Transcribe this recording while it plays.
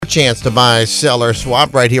chance to buy, sell, or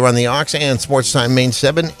swap right here on the Ox and Sports Time Main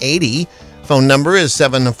 780. Phone number is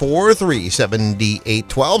 743-7812,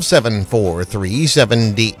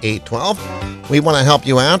 743-7812. We want to help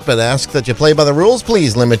you out, but ask that you play by the rules.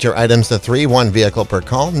 Please limit your items to 3, 1 vehicle per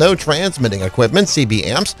call. No transmitting equipment, CB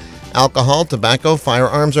amps, alcohol, tobacco,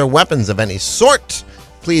 firearms, or weapons of any sort.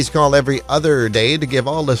 Please call every other day to give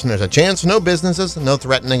all listeners a chance. No businesses, no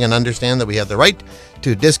threatening, and understand that we have the right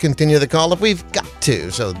to discontinue the call if we've got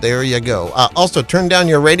to. So there you go. Also, turn down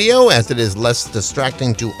your radio as it is less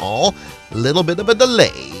distracting to all. Little bit of a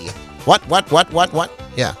delay. What?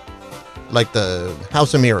 Yeah, like the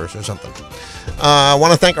House of Mirrors or something. I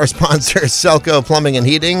want to thank our sponsor, Selco Plumbing and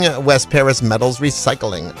Heating, West Paris Metals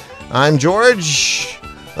Recycling. I'm George.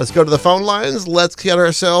 Let's go to the phone lines. Let's get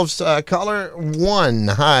ourselves caller 1.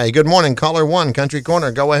 Hi, good morning, caller 1, Country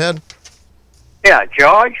Corner. Go ahead. Yeah,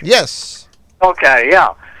 George? Yes. Okay,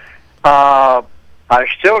 yeah. I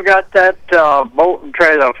still got that boat and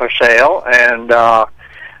trailer for sale, and I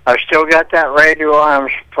still got that radio alarm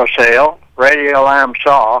for sale, radio alarm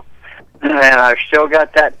saw, and I still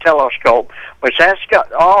got that telescope, which that's got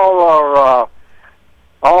all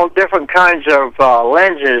different kinds of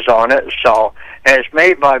lenses on it, so it's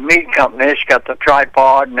made by meat company. It's got the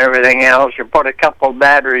tripod and everything else. You put a couple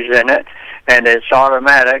batteries in it, and it's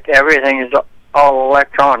automatic. Everything is all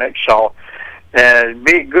electronic, so it'd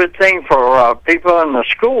be a good thing for people in the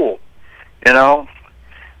school, science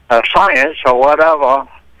or whatever.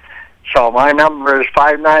 So my number is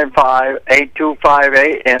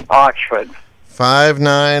 595-8258 in Oxford.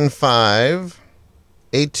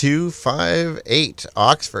 595-8258,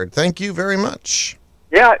 Oxford. Thank you very much.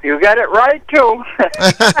 Yeah, you got it right, too.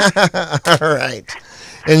 All right.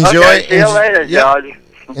 Enjoy. Okay, see you later, George.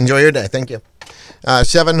 Enjoy your day. Thank you.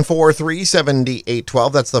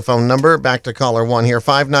 743-7812. That's the phone number. Back to caller 1 here.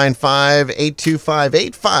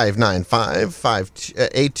 595-8258.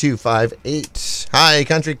 595-8258. Hi,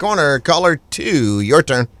 Country Corner. Caller 2. Your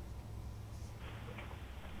turn.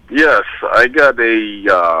 Yes, I got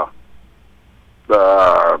a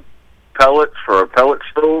pellets for a pellet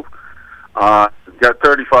stove. Got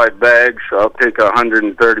 35 bags. I'll take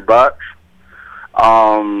 $130.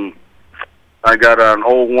 I got an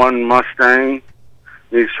 01 Mustang.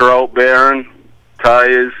 Needs throwout bearing,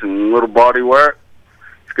 tires, and little body work.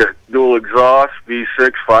 It's got dual exhaust,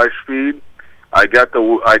 V6, 5-speed. I got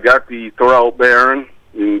the throwout bearing.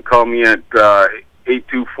 You can call me at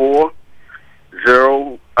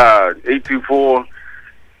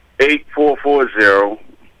 824-8440.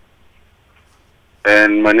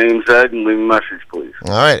 And my name's Ed, and leave a message, please.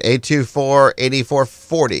 All right,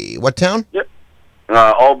 824-8440. What town? Yep.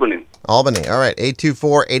 Albany. Albany. All right,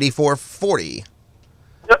 824-8440.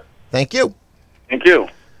 Yep. Thank you. Thank you.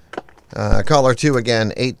 Caller 2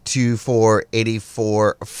 again,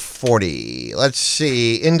 824-8440. Let's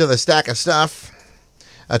see, into the stack of stuff.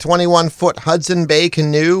 A 21-foot Hudson Bay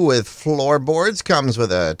canoe with floorboards comes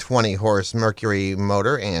with a 20-horse Mercury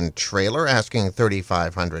motor and trailer, asking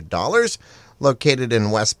 $3,500. Located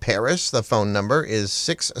in West Paris. The phone number is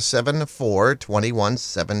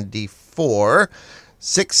 674-2174.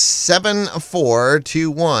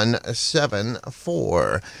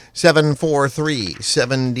 674-2174.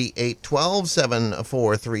 743-7812.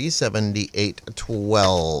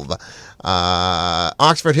 743-7812.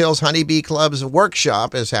 Oxford Hills Honeybee Club's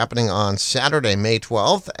workshop is happening on Saturday, May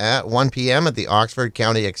 12th at 1 p.m. at the Oxford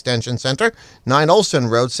County Extension Center, 9 Olson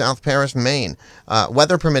Road, South Paris, Maine.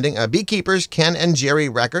 Weather permitting, beekeepers Ken and Jerry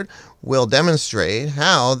Record will demonstrate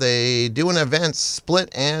how they do an event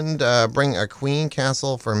split and bring a queen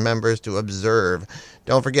castle for members to observe.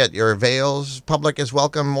 Don't forget your veils. Public is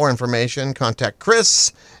welcome. More information, contact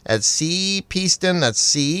Chris at C. Peaston, that's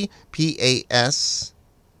C-P-A-S.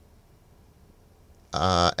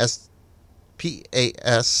 S-P-A-S-T-O-N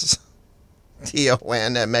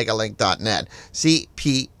at megalink.net.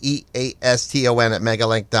 C-P-E-A-S-T-O-N at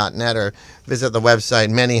megalink.net, or visit the website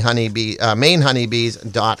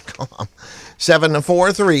mainhoneybees.com.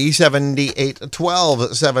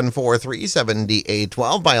 743-7812.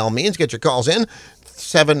 743-7812. By all means, get your calls in.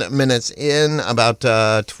 7 minutes in, about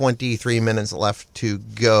 23 minutes left to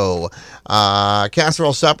go.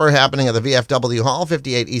 Casserole Supper happening at the VFW Hall,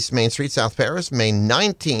 58 East Main Street, South Paris, May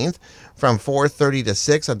 19th from 4:30 to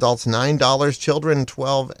 6. Adults $9, children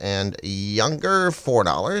 12 and younger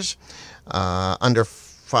 $4, under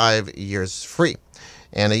 5 years free.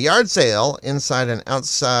 And a yard sale inside and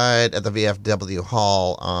outside at the VFW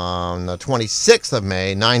Hall on the 26th of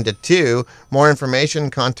May, 9 to 2. More information,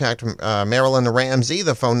 contact Marilyn Ramsey.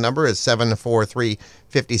 The phone number is 743-5723,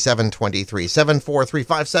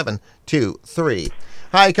 743-5723.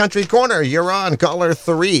 Hi, Country Corner. You're on. Caller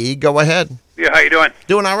 3. Go ahead. Yeah, how you doing?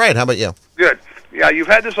 Doing all right. How about you? Good. Yeah, you've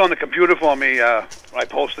had this on the computer for me. I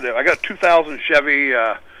posted it. I got a 2000 Chevy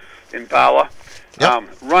Impala. Yep.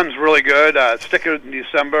 Runs really good. Sticker in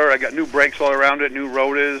December. I got new brakes all around it, new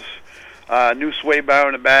rotors, new sway bar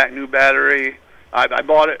in the back, new battery. I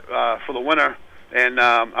bought it for the winter, and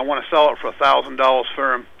I want to sell it for $1,000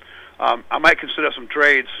 firm. I might consider some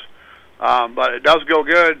trades, but it does go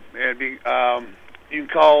good. It'd be, you can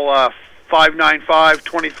call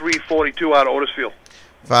 595-2342 out of Otisfield.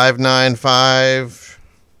 595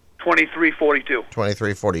 2342.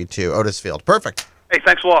 2342 Otisfield. Perfect. Hey,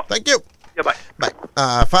 thanks a lot. Thank you. Yeah, bye. Bye.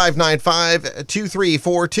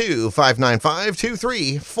 595-2342.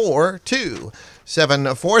 595-2342.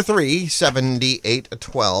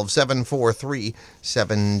 743-7812.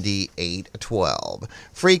 743-7812.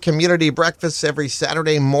 Free community breakfasts every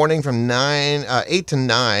Saturday morning from 8 to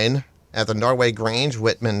 9 at the Norway Grange,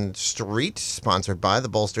 Whitman Street, sponsored by the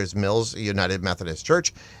Bolsters Mills United Methodist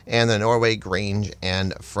Church and the Norway Grange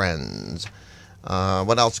and Friends.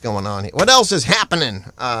 What else going on here? What else is happening?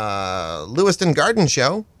 Lewiston Garden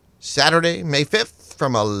Show, Saturday, May 5th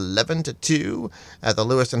from 11 to 2 at the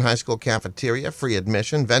Lewiston High School cafeteria. Free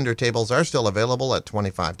admission. Vendor tables are still available at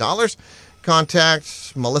 $25.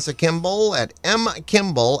 Contact Melissa Kimball at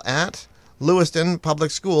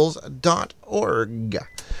mkimball@lewistonpublicschools.org.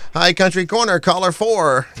 Hi, Country Corner, caller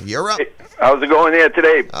 4. You're up. Hey, how's it going there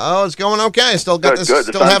today? Oh, it's going okay. Still got Good, this. good.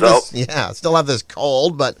 The Still have sun's this. Yeah, still have this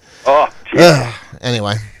cold, but Oh, geez.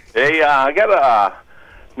 anyway. Hey, I got a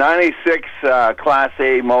 96 Class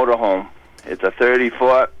A motorhome. It's a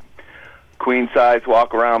 30-foot, queen-size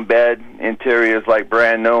walk-around bed. Interior's like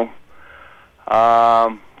brand new.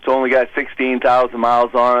 It's only got 16,000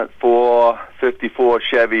 miles on it, 454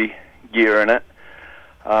 Chevy gear in it.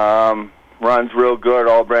 Runs real good,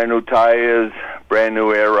 all brand new tires, brand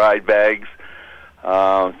new air ride bags.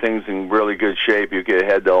 Things in really good shape. You could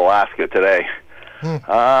head to Alaska today.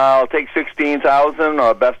 I'll take 16,000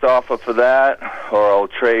 or best offer for that, or I'll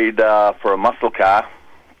trade for a muscle car,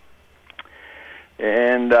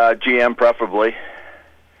 and GM preferably.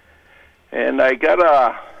 And I got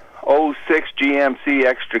a 06 GMC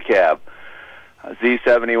Extra Cab, a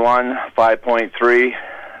Z71 5.3.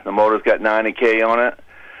 The motor's got 90K on it.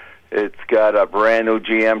 It's got a brand new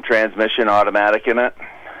GM transmission automatic in it,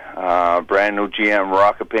 brand new GM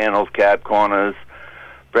rocker panels, cab corners,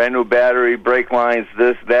 brand new battery, brake lines,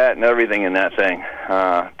 this, that, and everything in that thing.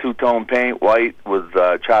 Two-tone paint, white with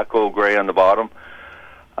charcoal gray on the bottom.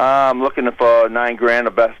 I'm looking for $9,000, a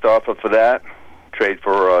best offer for that. Trade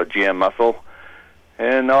for a GM muscle.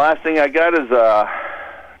 And the last thing I got is a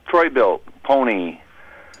Troy-built pony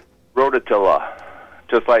rototiller,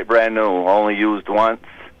 just like brand new, only used once.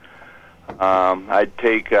 I'd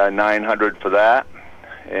take $900 for that.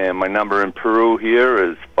 And my number in Peru here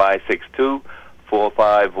is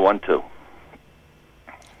 562-4512.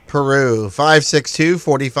 Peru,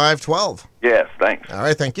 562-4512. Yes, thanks. All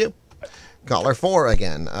right, thank you. Caller 4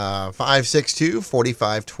 again,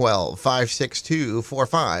 562-4512,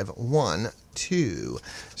 562-4512.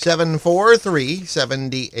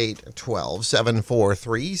 743-7812,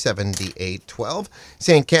 743-7812.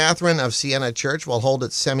 St. Catherine of Siena Church will hold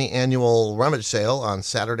its semi-annual rummage sale on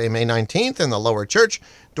Saturday, May 19th in the lower church.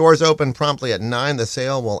 Doors open promptly at 9. The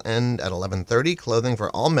sale will end at 11:30. Clothing for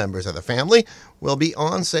all members of the family will be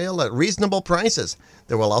on sale at reasonable prices.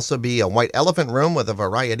 There will also be a white elephant room with a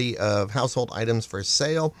variety of household items for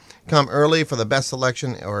sale. Come early for the best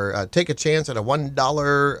selection, or take a chance at a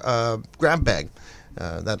 $1 grab bag.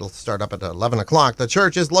 That'll start up at 11 o'clock. The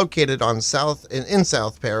church is located on South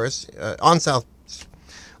Paris,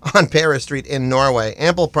 on Paris Street in Norway.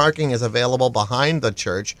 Ample parking is available behind the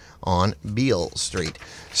church on Beale Street.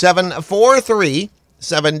 743-7812,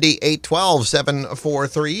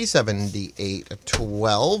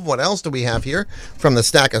 743-7812. What else do we have here from the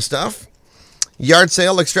stack of stuff? Yard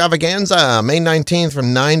sale extravaganza, May 19th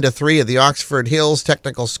from 9 to 3 at the Oxford Hills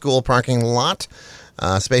Technical School parking lot.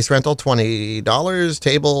 Space rental, $20.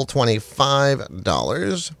 Table,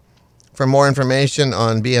 $25. For more information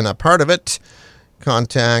on being a part of it,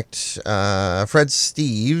 contact Fred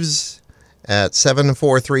Steves at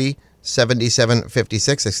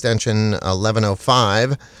 743-7756, extension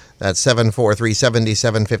 1105. That's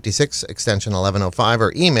 743-7756, extension 1105,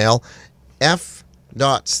 or email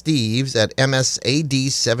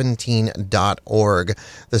f.steves@msad17.org.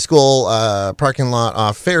 The school parking lot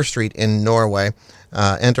off Fair Street in Norway.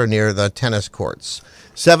 Enter near the tennis courts.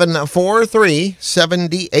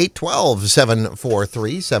 743-7812,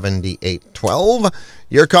 743-7812.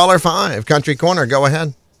 Your caller 5, Country Corner, go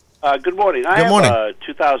ahead. Good morning. Good morning. I have a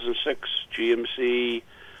 2006 GMC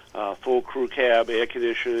full crew cab, air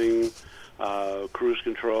conditioning, cruise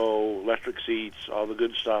control, electric seats, all the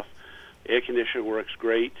good stuff. Air conditioner works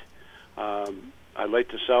great. I'd like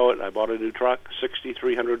to sell it. I bought a new truck,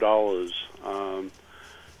 $6,300.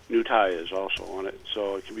 New tires also on it.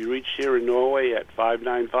 So it can be reached here in Norway at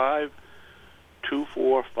 595-2455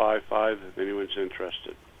 if anyone's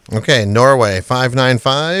interested. Okay, Norway,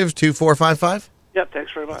 595-2455. Yep,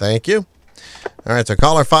 thanks very much. Thank you. All right, so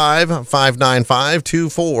caller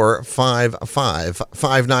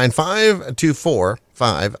 5-595-2455.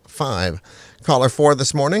 595-2455. Caller 4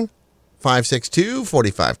 this morning,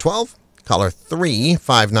 562-4512. Caller 3,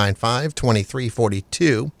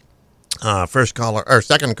 595-2342. First caller, or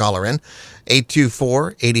second caller in,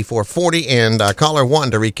 824-8440. And caller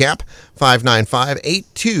 1 to recap,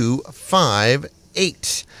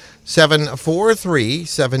 595-8258.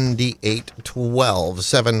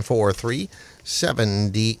 743-7812.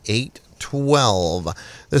 743-7812.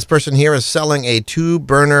 This person here is selling a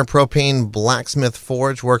 2-burner propane blacksmith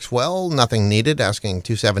forge. Works well, nothing needed. Asking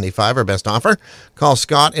 $275 or best offer. Call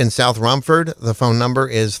Scott in South Rumford. The phone number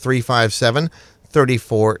is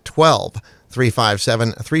 357-3412.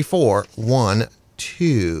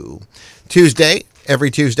 357-3412. Tuesday,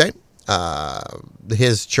 every Tuesday,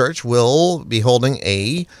 his church will be holding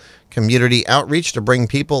a community outreach to bring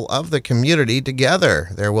people of the community together.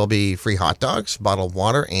 There will be free hot dogs, bottled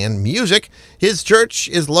water, and music. His church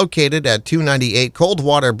is located at 298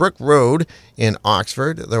 Coldwater Brook Road in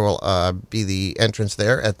Oxford. There will be the entrance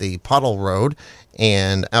there at the Pottle Road,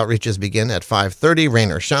 and outreaches begin at 5:30, rain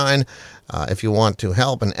or shine. If you want to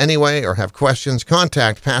help in any way or have questions,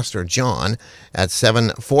 contact Pastor John at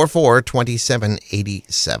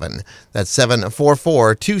 744-2787. That's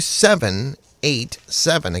 744-2787.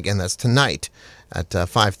 Again, that's tonight at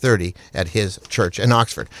 5:30 at his church in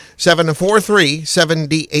Oxford.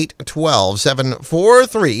 743-7812.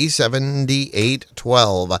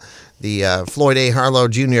 743-7812. The Floyd A. Harlow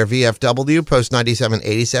Jr. VFW Post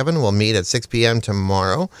 9787 will meet at 6 p.m.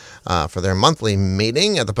 tomorrow for their monthly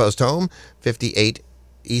meeting at the Post Home, 58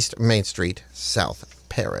 East Main Street, South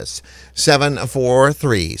Paris.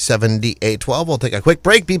 743-7812. We'll take a quick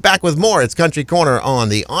break. Be back with more. It's Country Corner on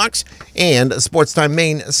the Ox and Sports Time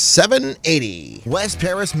Maine 780. West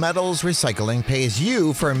Paris Metals Recycling pays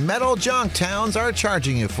you for metal junk towns are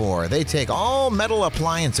charging you for. They take all metal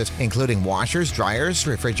appliances, including washers, dryers,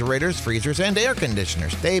 refrigerators, freezers, and air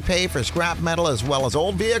conditioners. They pay for scrap metal as well as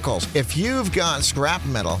old vehicles. If you've got scrap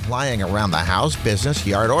metal lying around the house, business,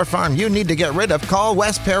 yard, or farm you need to get rid of, call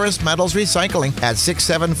West Paris Metals Recycling at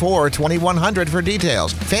 674-2100 for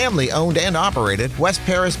details. Family owned and operated, West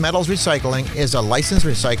Paris Metals Recycling is a licensed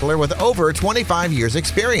recycler with over 25 years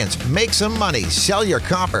experience. Make some money. Sell your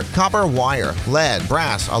copper, copper wire, lead,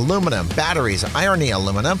 brass, aluminum, batteries, irony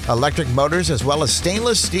aluminum, electric motors, as well as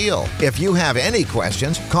stainless steel. If you have any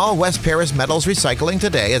questions, call West Paris Metals Recycling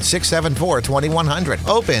today at 674-2100.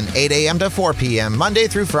 Open 8 a.m. to 4 p.m. Monday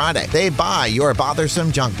through Friday. They buy your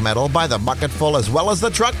bothersome junk metal by the bucketful as well as the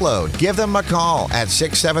truckload. Give them a call at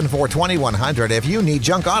 674-2100 if you need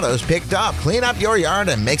junk autos picked up. Clean up your yard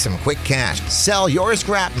and make some quick cash. Sell your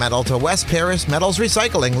scrap metal to West Paris Metals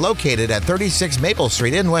Recycling, located at 36 Maple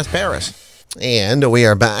Street in West Paris. And we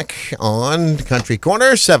are back on Country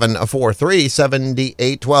Corner,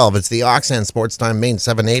 743-7812. It's the Ox and Sports Time Maine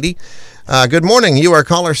 780. Good morning. You are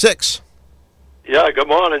caller 6. Yeah, good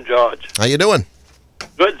morning, George. How you doing?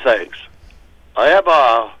 Good, thanks. I have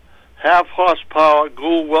a half-horsepower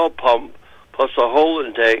Gould well pump plus a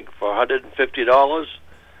holding tank for $150.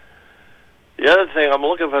 The other thing, I'm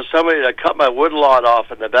looking for somebody to cut my wood lot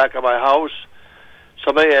off in the back of my house.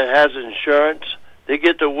 Somebody that has insurance. They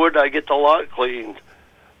get the wood, I get the lot cleaned.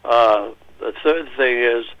 The third thing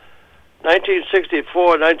is,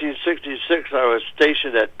 1964, 1966, I was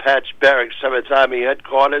stationed at Patch Barracks, 7th Army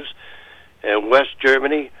Headquarters in West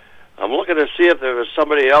Germany. I'm looking to see if there was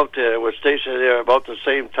somebody out there that was stationed there about the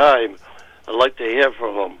same time. I'd like to hear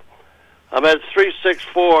from them. I'm at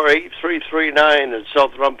 364-8339 in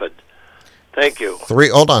South Rumford. Thank you.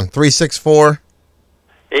 Hold on. 364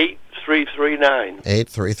 8339.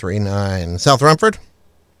 8339. South Rumford?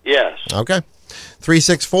 Yes. Okay.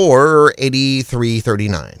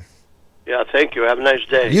 364-8339. Yeah, thank you. Have a nice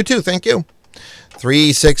day. You too. Thank you.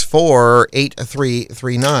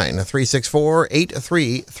 364-8339.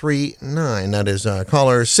 364-8339. That is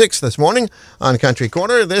caller 6 this morning on Country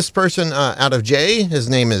Corner. This person out of Jay, his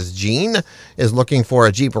name is Gene, is looking for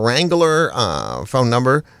a Jeep Wrangler. Phone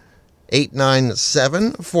number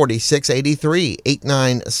 897-4683.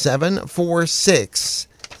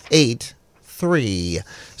 897-4683.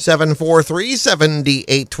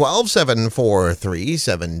 743-7812,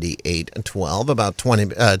 743-7812. About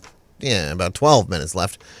 12 minutes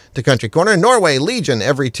left to Country Corner. Norway Legion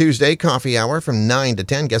every Tuesday, coffee hour from 9 to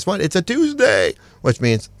 10. Guess what? It's a Tuesday, which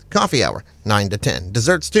means coffee hour, 9 to 10.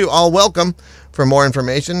 Desserts, too, all welcome. For more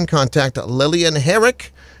information, contact Lillian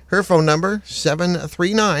Herrick. Her phone number,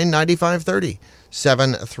 739-9530.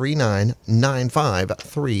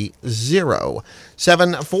 739-9530.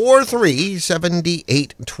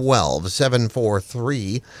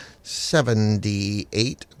 743-7812.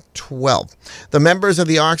 743-7812. The members of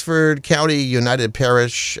the Oxford County United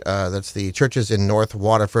Parish, that's the churches in North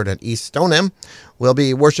Waterford and East Stoneham, will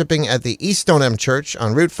be worshiping at the East Stoneham Church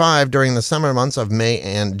on Route 5 during the summer months of May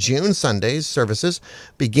and June. Sundays services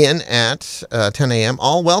begin at 10 a.m.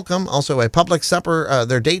 All welcome. Also a public supper.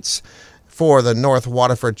 Their dates for the North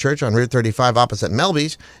Waterford Church on Route 35 opposite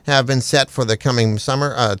Melby's have been set for the coming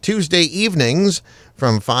summer. Tuesday evenings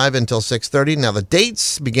from 5 until 6:30. Now the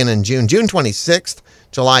dates begin in June 26th,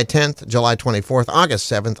 July 10th, July 24th,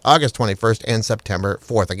 August 7th, August 21st, and September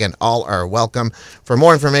 4th. Again, all are welcome. For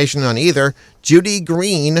more information on either, Judy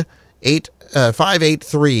Green,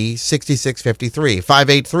 583-6653,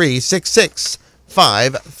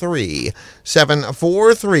 583-6653,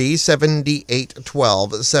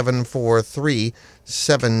 743-7812,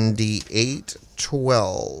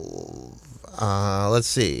 743-7812. Let's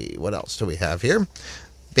see, what else do we have here?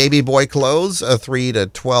 Baby boy clothes, 3 to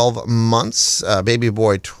 12 months. Baby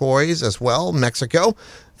boy toys as well. Mexico,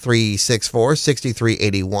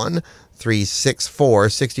 364-6381.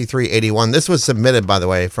 364-6381. This was submitted, by the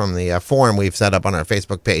way, from the form we've set up on our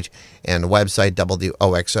Facebook page and website,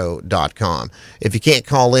 WOXO.com. If you can't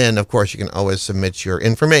call in, of course, you can always submit your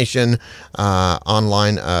information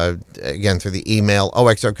online, again, through the email,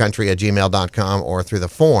 oxocountry@gmail.com, or through the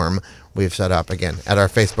form we've set up, again, at our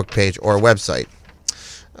Facebook page or website.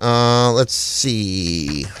 Let's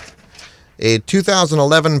see. A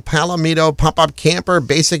 2011 Palomito pop-up camper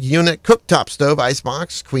basic unit cooktop stove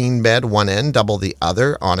icebox, queen bed one end, double the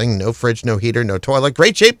other, awning, no fridge, no heater, no toilet.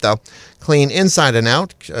 Great shape though. Clean inside and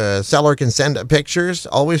out. Seller can send pictures,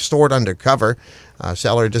 always stored under cover.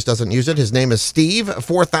 Seller just doesn't use it. His name is Steve.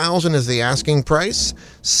 $4,000 is the asking price.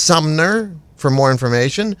 Sumner, for more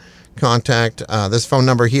information, contact this phone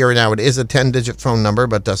number here. Now, it is a 10-digit phone number,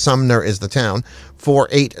 but Sumner is the town.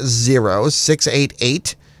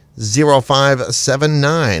 480-688-0579.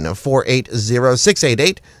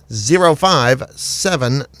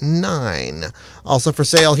 480-688-0579. Also for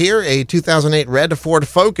sale here, a 2008 red Ford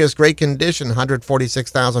Focus, great condition,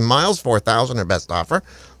 146,000 miles, 4,000 or best offer.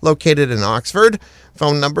 Located in Oxford.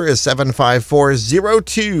 Phone number is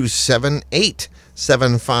 754-0278.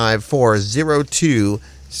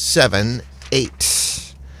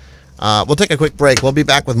 754-0278. We'll take a quick break. We'll be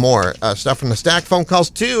back with more stuff from the stack. Phone calls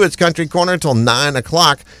too. It's Country Corner till 9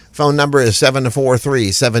 o'clock. Phone number is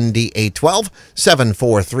 743-7812,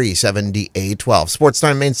 743-7812. Sports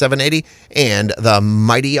Time Main 780 and the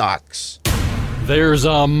Mighty Ox. There's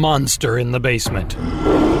a monster in the basement.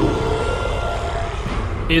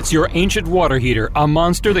 It's your ancient water heater, a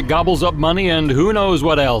monster that gobbles up money and who knows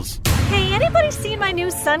what else. Hey, anybody seen my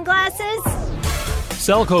new sunglasses?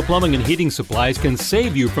 Selco Plumbing and Heating Supplies can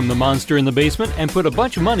save you from the monster in the basement and put a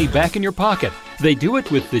bunch of money back in your pocket. They do it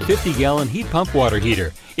with the 50-gallon heat pump water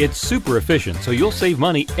heater. It's super efficient, so you'll save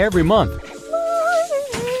money every month.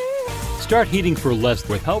 Start heating for less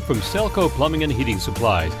with help from Selco Plumbing and Heating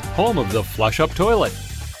Supplies, home of the flush-up toilet.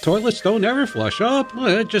 Toilets don't ever flush up. Well,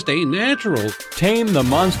 it just ain't natural. Tame the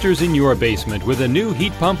monsters in your basement with a new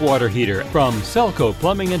heat pump water heater from Selco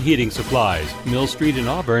Plumbing and Heating Supplies, Mill Street in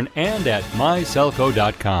Auburn, and at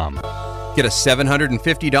myselco.com. Get a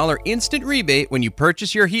 $750 instant rebate when you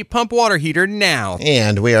purchase your heat pump water heater now.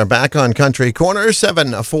 And we are back on Country Corner,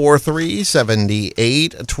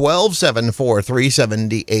 743-7812,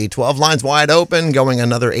 743-7812. Lines wide open, going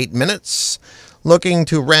another 8 minutes. Looking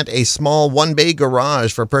to rent a small one-bay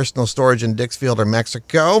garage for personal storage in Dixfield or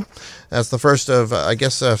Mexico. That's the first of,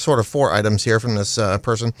 sort of 4 items here from this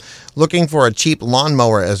person. Looking for a cheap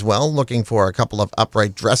lawnmower as well. Looking for a couple of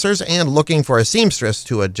upright dressers. And looking for a seamstress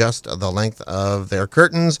to adjust the length of their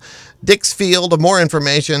curtains. Dixfield, more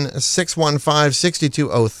information,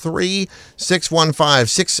 615-6203,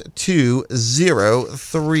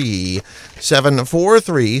 615-6203,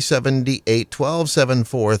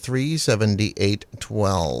 743-7812,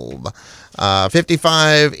 743-7812.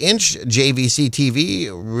 55-inch JVC TV,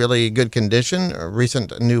 really good condition. A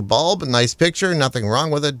recent new bulb, nice picture, nothing wrong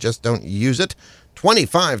with it, just don't use it.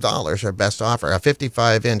 $25, our best offer, a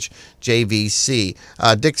 55-inch JVC.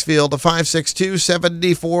 Dixfield,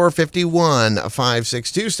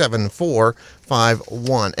 562-7451,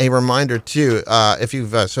 562-7451. A reminder, too, if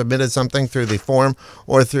you've submitted something through the form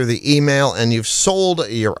or through the email and you've sold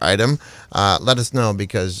your item, let us know,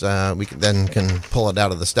 because we can pull it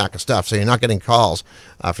out of the stack of stuff, so you're not getting calls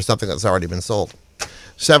for something that's already been sold.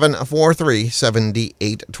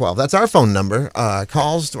 743-7812. That's our phone number.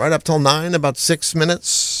 Calls right up till 9, about 6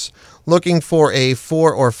 minutes. Looking for a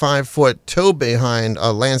 4 or 5 foot tow behind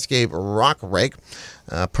a landscape rock rake.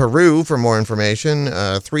 Peru, for more information,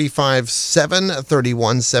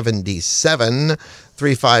 357-3177.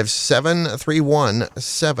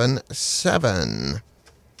 357-3177.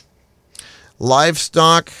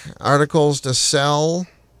 Livestock articles to sell.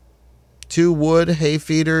 2 wood hay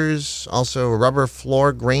feeders, also rubber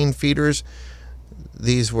floor grain feeders.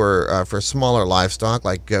 These were for smaller livestock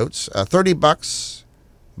like goats. $30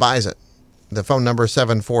 buys it. The phone number is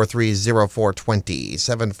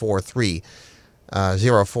 743-0420.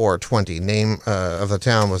 743-0420. Name of the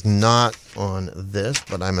town was not on this,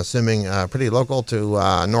 but I'm assuming pretty local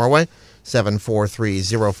to Norway.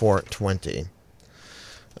 743-0420.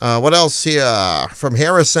 What else here? From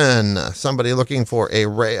Harrison, somebody looking for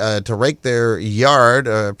to rake their yard,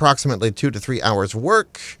 approximately 2 to 3 hours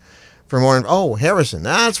work. For more, Harrison,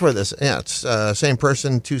 that's where this. Yeah, it's same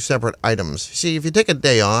person, 2 separate items. See, if you take a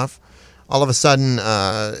day off, all of a sudden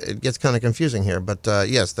it gets kind of confusing here. But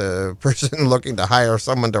yes, the person looking to hire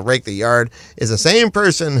someone to rake the yard is the same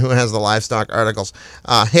person who has the livestock articles.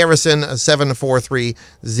 Harrison, 743-0420.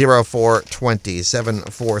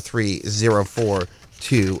 743-0420.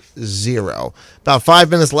 About 5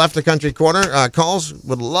 minutes left to Country Corner. Calls,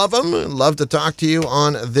 would love them. Love to talk to you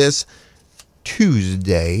on this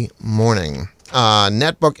Tuesday morning.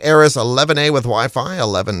 Netbook Aris 11A with Wi-Fi,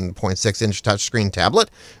 11.6-inch touchscreen tablet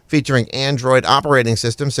featuring Android operating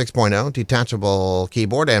system 6.0, detachable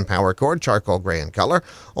keyboard and power cord, charcoal gray in color.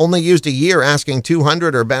 Only used a year, asking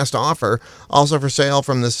 $200 or best offer. Also for sale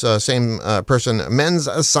from this same person, men's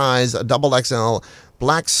size XXL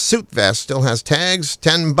black suit vest, still has tags,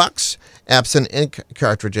 $10. Epson ink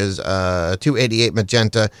cartridges, 288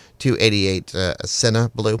 magenta, 288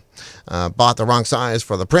 senna blue. Bought the wrong size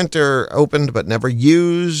for the printer, opened but never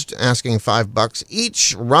used, asking $5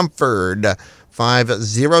 each. Rumford,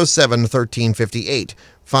 507-1358.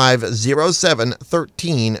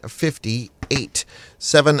 507-1358.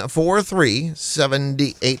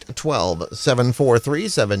 743-7812.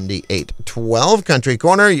 743-7812. Country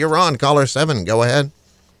Corner, you're on. Caller 7. Go ahead.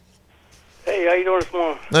 Hey, how you doing this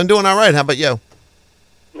morning? I'm doing all right. How about you?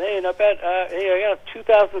 Hey, not bad. Hey, I got a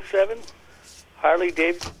 2007 Harley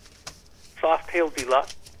Davidson Softail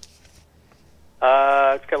Deluxe.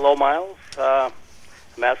 It's got low miles. I'm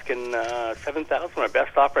asking $7,000. My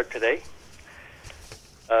best offer today.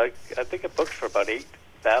 I think it books for about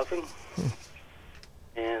 $8,000.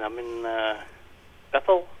 And I'm in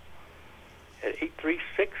Bethel at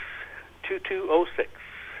 836-2206.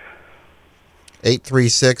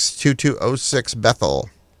 836-2206 Bethel.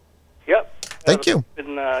 Yep. Thank you. It's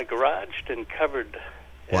been garaged and covered.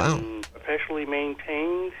 Wow. And professionally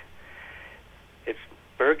maintained. It's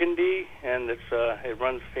burgundy, and it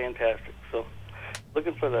runs fantastic. So,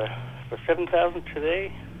 looking for $7,000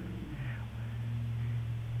 today.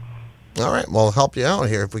 All right, we'll help you out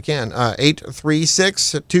here if we can.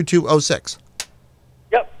 836-2206.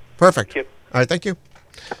 Yep. Perfect. Thank you. All right, thank you.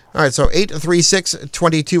 All right, so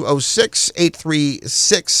 836-2206,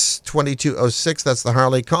 836-2206. That's the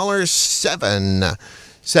Harley caller.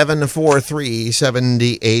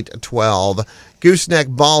 743-7812. Gooseneck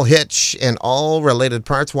ball hitch and all related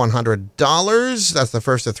parts, $100. That's the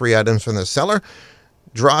first of 3 items from the seller.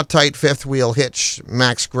 Draw tight 5th wheel hitch,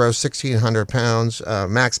 max gross 1,600 pounds,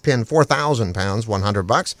 max pin 4,000 pounds,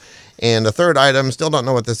 $100. And the third item, still don't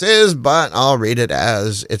know what this is, but I'll read it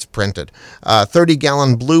as it's printed.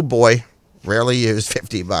 30-gallon Blue Boy, rarely used,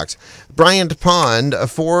 $50. Bryant Pond,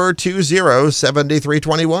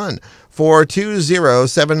 420-7321.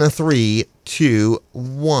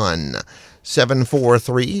 420-7321.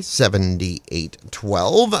 743-7812.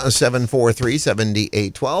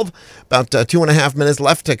 743-7812. About 2.5 minutes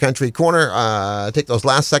left to Country Corner. Take those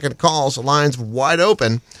last second calls. Lines wide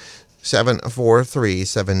open.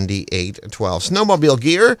 743-7812. Snowmobile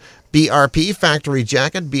gear, BRP factory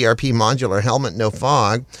jacket, BRP modular helmet, no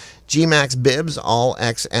fog. G-Max bibs, all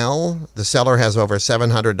XL. The seller has over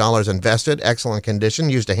 $700 invested. Excellent condition,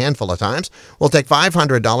 used a handful of times. We'll take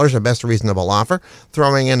 $500, a best reasonable offer.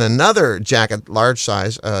 Throwing in another jacket, large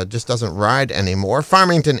size, just doesn't ride anymore.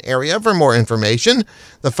 Farmington area for more information.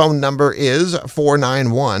 The phone number is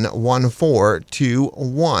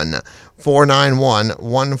 491-1421.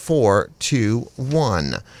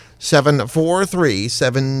 491-1421.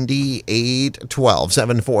 743-7812.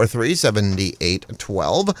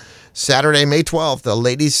 743-7812. Saturday, May 12th, the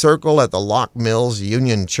Ladies' Circle at the Lock Mills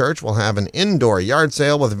Union Church will have an indoor yard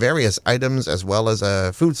sale with various items as well as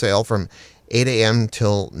a food sale from 8 a.m.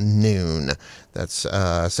 till noon. That's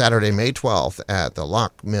Saturday, May 12th at the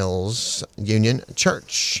Lock Mills Union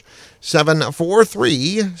Church.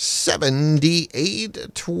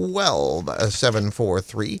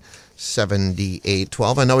 743-7812.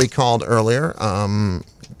 743-7812. I know he called earlier.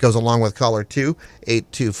 Goes along with caller 2,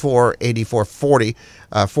 824-8440.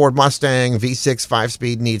 Ford Mustang V6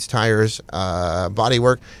 5-speed needs tires,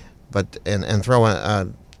 bodywork, but and throw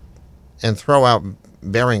out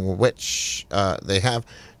bearing, which they have.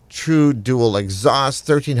 True dual exhaust,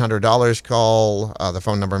 $1,300. Call the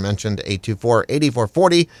phone number mentioned,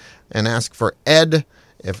 824-8440, and ask for Ed.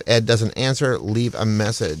 If Ed doesn't answer, leave a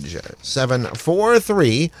message.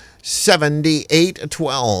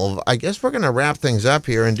 743-7812. I guess we're going to wrap things up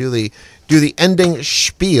here and do the ending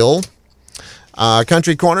spiel.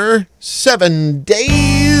 Country Corner, 7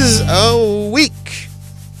 days a week.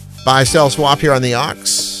 Buy, sell, swap here on the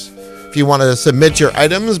Ox. If you want to submit your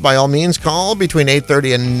items, by all means, call between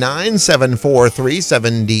 8:30 and 9,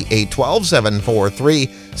 743-7812,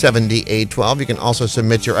 743-7812. You can also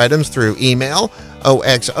submit your items through email,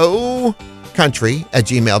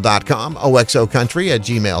 oxocountry@gmail.com,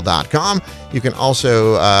 oxocountry@gmail.com. You can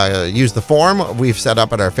also use the form we've set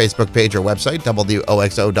up at our Facebook page or website,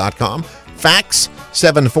 woxo.com. Fax,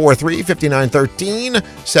 743-5913,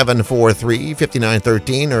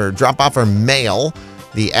 743-5913, or drop off or mail.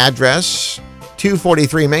 The address,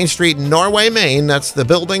 243 Main Street, Norway, Maine. That's the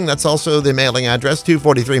building. That's also the mailing address,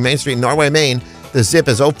 243 Main Street, Norway, Maine. The zip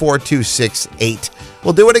is 04268.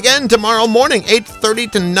 We'll do it again tomorrow morning,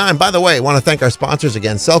 8:30 to 9. By the way, I want to thank our sponsors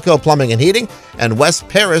again, Selco Plumbing and Heating and West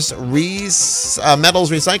Paris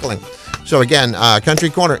Metals Recycling. So again, Country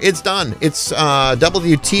Corner, it's done. It's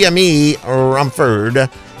WTME Rumford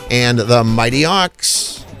and the Mighty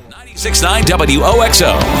Ox. 96.9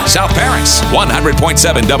 WOXO, South Paris,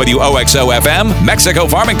 100.7 WOXO FM, Mexico,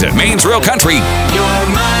 Farmington, Maine's Real Country. Your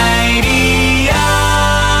Mighty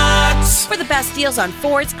Ox. For the best deals on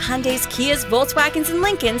Fords, Hyundais, Kias, Volkswagens, and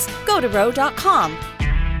Lincolns, go to row.com.